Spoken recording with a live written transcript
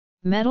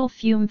Metal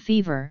fume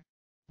fever,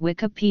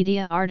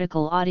 Wikipedia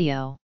article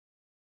audio.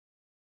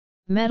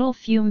 Metal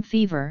fume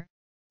fever,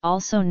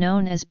 also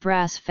known as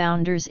brass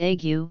founder's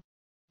ague,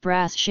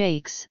 brass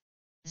shakes,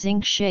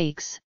 zinc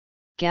shakes,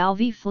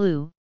 galvy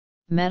flu,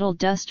 metal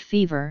dust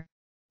fever,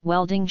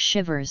 welding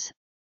shivers,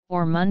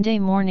 or Monday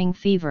morning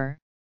fever,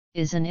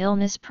 is an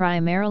illness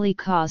primarily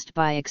caused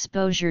by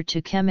exposure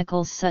to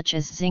chemicals such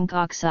as zinc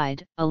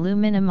oxide,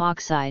 aluminum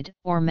oxide,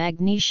 or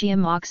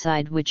magnesium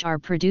oxide, which are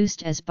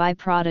produced as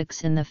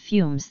byproducts in the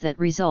fumes that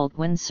result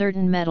when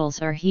certain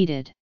metals are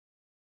heated.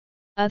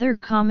 Other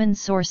common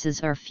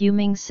sources are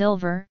fuming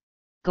silver,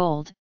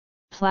 gold,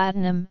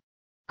 platinum,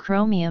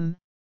 chromium,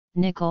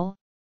 nickel,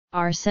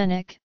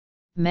 arsenic,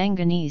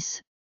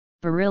 manganese,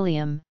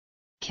 beryllium,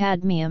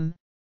 cadmium,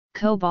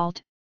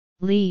 cobalt,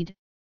 lead,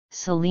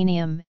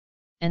 selenium,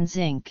 and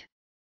zinc.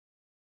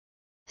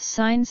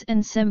 Signs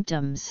and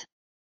symptoms.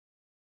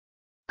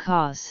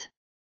 Cause.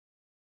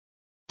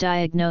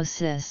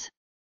 Diagnosis.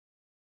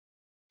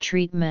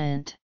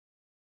 Treatment.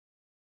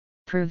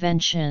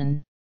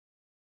 Prevention.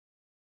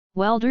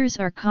 Welders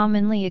are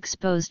commonly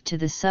exposed to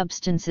the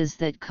substances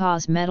that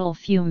cause metal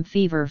fume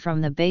fever from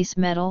the base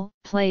metal,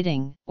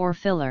 plating, or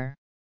filler.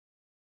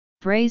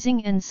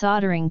 Brazing and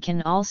soldering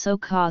can also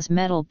cause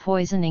metal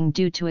poisoning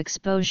due to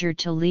exposure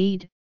to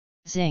lead,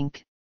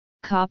 zinc,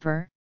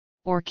 copper,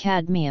 or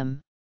cadmium.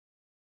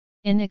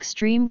 In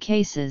extreme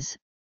cases,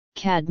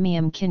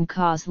 cadmium can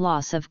cause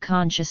loss of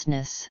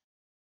consciousness.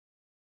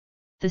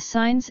 The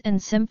signs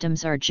and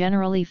symptoms are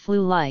generally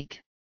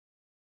flu-like.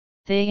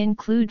 They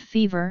include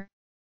fever,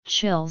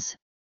 chills,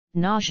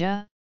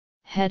 nausea,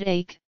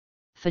 headache,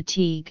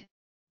 fatigue,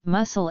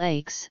 muscle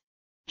aches,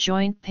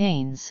 joint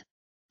pains,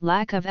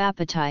 lack of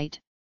appetite,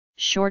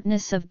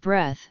 shortness of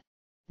breath,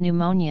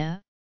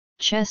 pneumonia,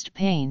 chest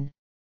pain,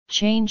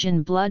 change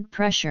in blood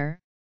pressure,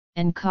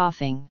 and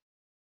coughing.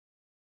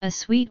 A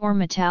sweet or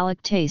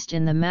metallic taste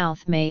in the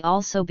mouth may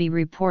also be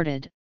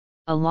reported,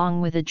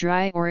 along with a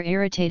dry or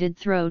irritated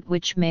throat,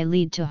 which may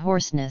lead to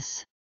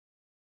hoarseness.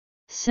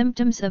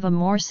 Symptoms of a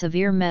more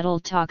severe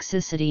metal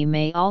toxicity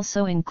may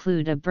also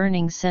include a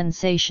burning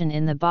sensation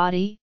in the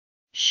body,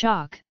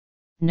 shock,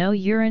 no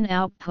urine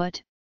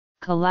output,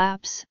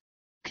 collapse,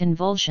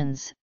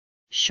 convulsions,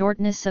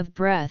 shortness of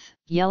breath,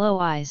 yellow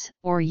eyes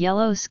or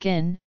yellow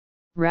skin,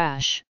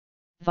 rash,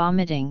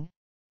 vomiting,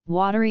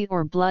 watery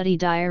or bloody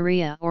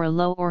diarrhea, or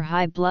low or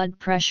high blood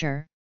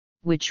pressure,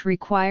 which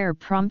require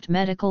prompt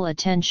medical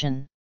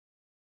attention.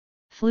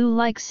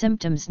 Flu-like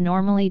symptoms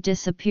normally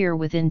disappear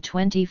within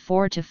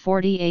 24 to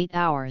 48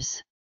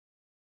 hours.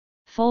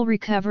 Full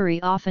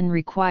recovery often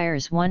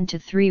requires 1 to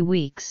 3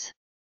 weeks.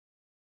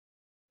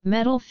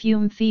 Metal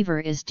fume fever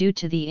is due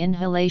to the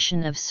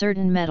inhalation of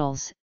certain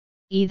metals,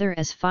 either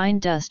as fine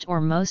dust or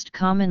most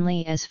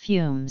commonly as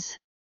fumes.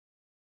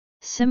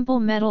 Simple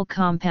metal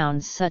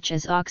compounds such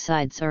as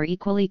oxides are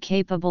equally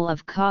capable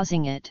of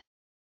causing it.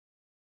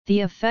 The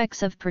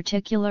effects of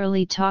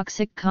particularly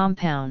toxic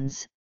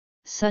compounds,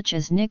 such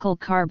as nickel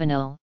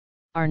carbonyl,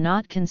 are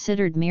not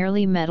considered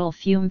merely metal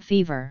fume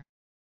fever.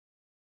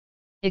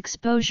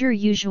 Exposure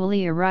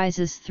usually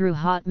arises through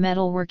hot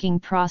metalworking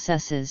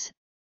processes,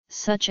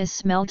 such as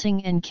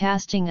smelting and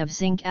casting of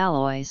zinc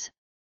alloys,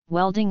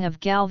 welding of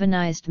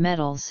galvanized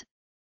metals,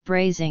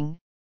 brazing,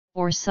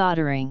 or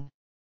soldering.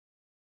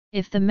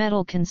 If the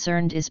metal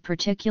concerned is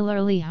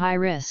particularly high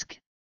risk,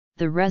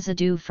 the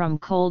residue from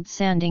cold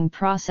sanding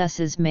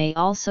processes may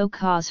also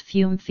cause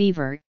fume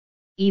fever,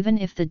 even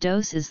if the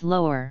dose is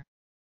lower.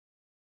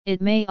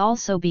 It may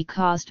also be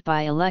caused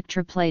by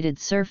electroplated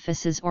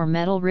surfaces or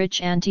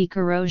metal-rich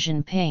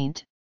anti-corrosion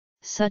paint,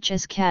 such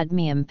as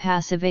cadmium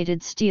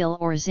passivated steel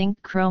or zinc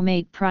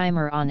chromate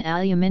primer on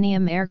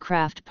aluminium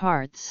aircraft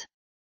parts.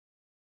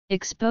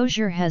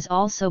 Exposure has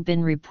also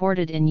been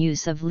reported in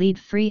use of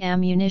lead-free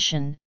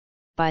ammunition,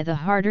 by the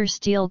harder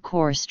steel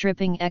core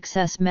stripping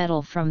excess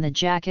metal from the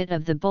jacket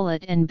of the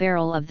bullet and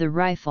barrel of the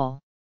rifle.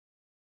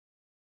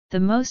 The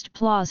most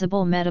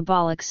plausible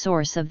metabolic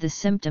source of the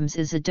symptoms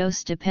is a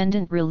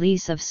dose-dependent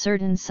release of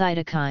certain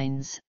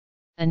cytokines,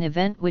 an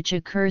event which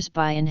occurs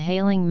by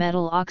inhaling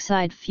metal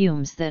oxide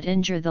fumes that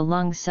injure the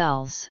lung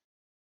cells.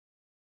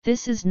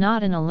 This is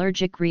not an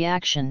allergic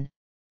reaction,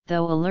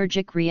 though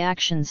allergic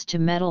reactions to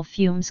metal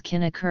fumes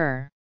can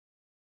occur.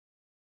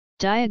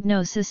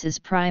 Diagnosis is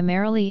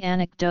primarily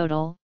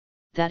anecdotal,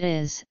 that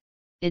is,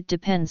 it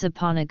depends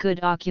upon a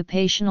good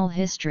occupational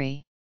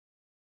history.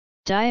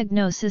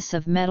 Diagnosis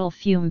of metal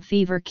fume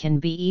fever can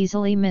be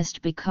easily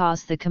missed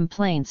because the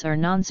complaints are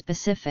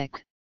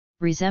nonspecific,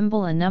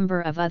 resemble a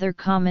number of other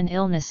common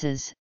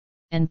illnesses,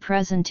 and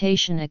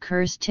presentation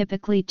occurs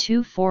typically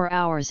 2–4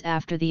 hours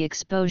after the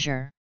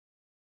exposure.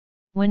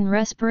 When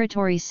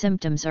respiratory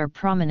symptoms are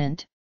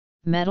prominent,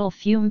 metal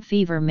fume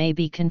fever may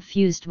be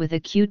confused with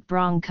acute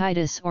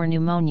bronchitis or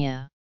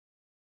pneumonia.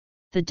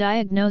 The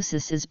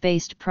diagnosis is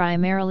based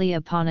primarily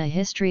upon a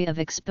history of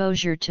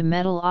exposure to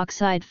metal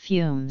oxide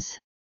fumes.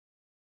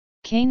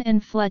 Kane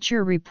and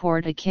Fletcher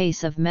report a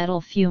case of metal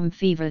fume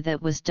fever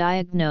that was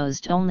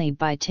diagnosed only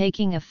by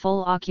taking a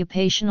full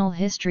occupational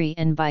history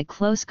and by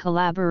close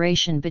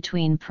collaboration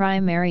between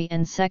primary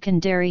and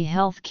secondary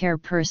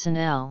healthcare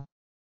personnel.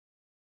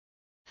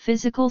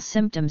 Physical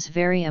symptoms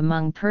vary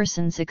among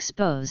persons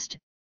exposed,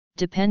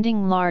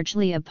 depending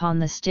largely upon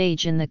the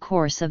stage in the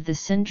course of the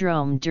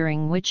syndrome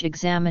during which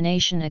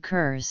examination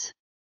occurs.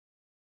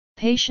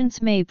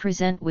 Patients may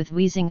present with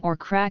wheezing or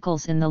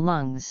crackles in the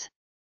lungs.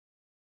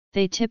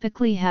 They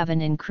typically have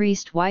an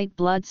increased white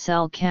blood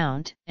cell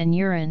count, and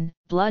urine,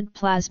 blood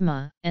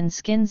plasma, and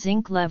skin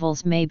zinc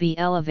levels may be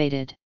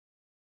elevated.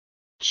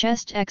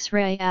 Chest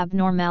X-ray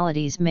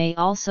abnormalities may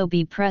also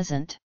be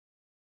present.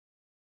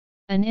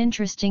 An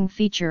interesting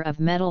feature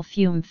of metal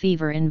fume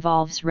fever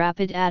involves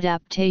rapid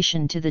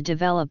adaptation to the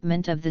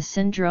development of the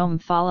syndrome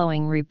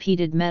following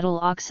repeated metal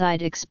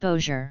oxide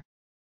exposure.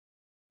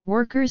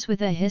 Workers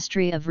with a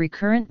history of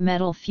recurrent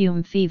metal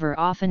fume fever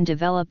often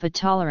develop a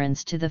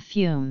tolerance to the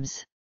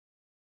fumes.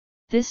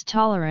 This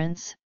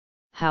tolerance,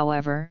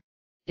 however,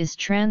 is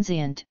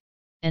transient,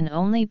 and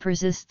only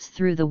persists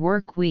through the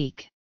work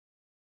week.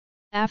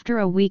 After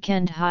a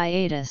weekend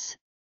hiatus,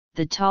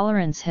 the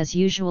tolerance has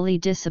usually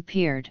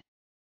disappeared.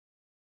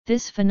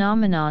 This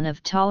phenomenon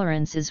of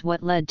tolerance is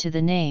what led to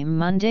the name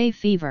Monday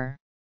fever.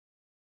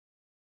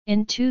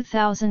 In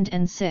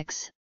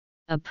 2006,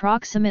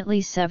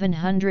 approximately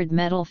 700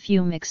 metal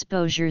fume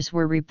exposures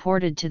were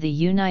reported to the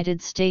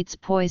United States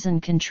Poison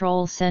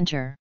Control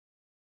Center.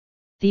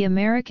 The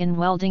American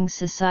Welding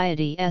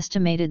Society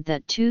estimated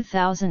that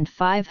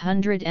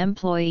 2,500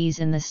 employees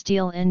in the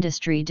steel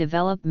industry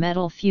develop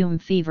metal fume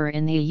fever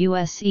in the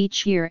U.S.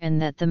 each year, and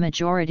that the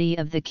majority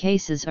of the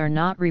cases are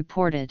not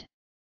reported.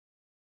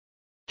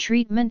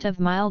 Treatment of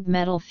mild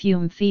metal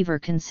fume fever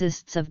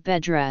consists of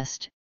bed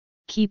rest,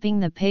 keeping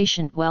the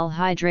patient well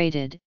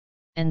hydrated,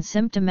 and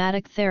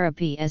symptomatic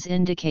therapy as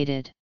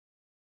indicated.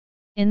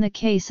 In the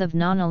case of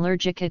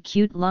non-allergic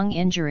acute lung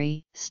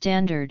injury,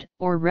 standard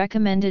or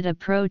recommended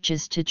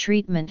approaches to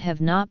treatment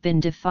have not been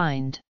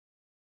defined.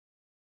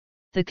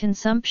 The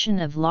consumption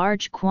of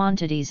large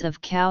quantities of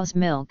cow's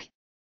milk,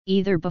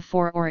 either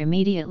before or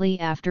immediately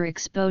after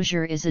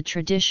exposure, is a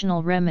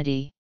traditional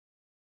remedy.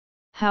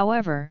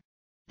 However,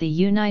 the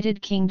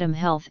United Kingdom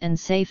Health and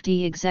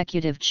Safety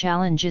Executive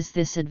challenges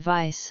this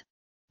advice,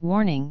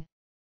 warning,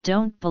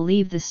 "Don't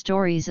believe the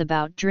stories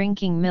about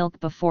drinking milk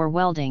before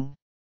welding.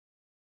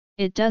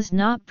 It does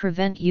not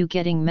prevent you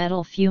getting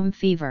metal fume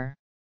fever."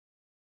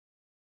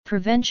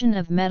 Prevention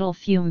of metal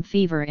fume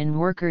fever in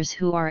workers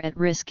who are at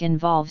risk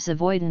involves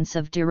avoidance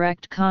of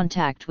direct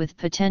contact with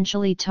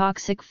potentially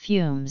toxic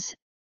fumes,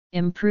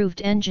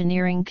 improved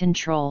engineering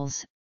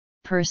controls,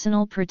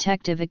 personal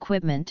protective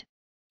equipment,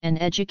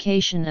 and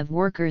education of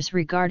workers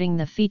regarding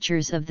the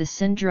features of the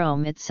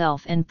syndrome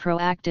itself and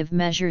proactive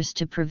measures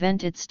to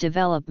prevent its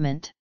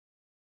development.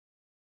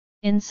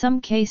 In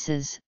some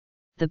cases,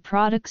 the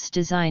product's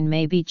design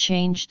may be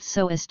changed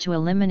so as to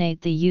eliminate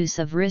the use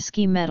of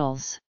risky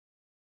metals.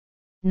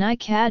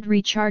 NiCad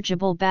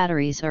rechargeable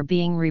batteries are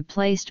being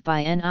replaced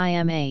by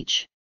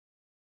NiMH.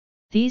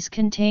 These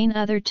contain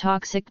other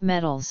toxic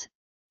metals,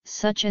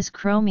 such as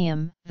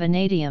chromium,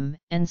 vanadium,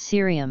 and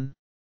cerium.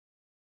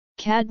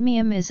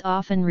 Cadmium is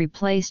often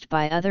replaced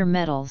by other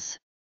metals.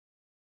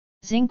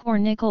 Zinc or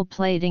nickel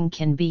plating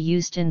can be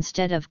used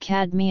instead of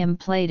cadmium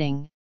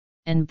plating,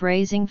 and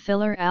brazing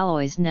filler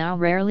alloys now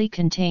rarely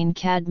contain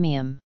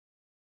cadmium.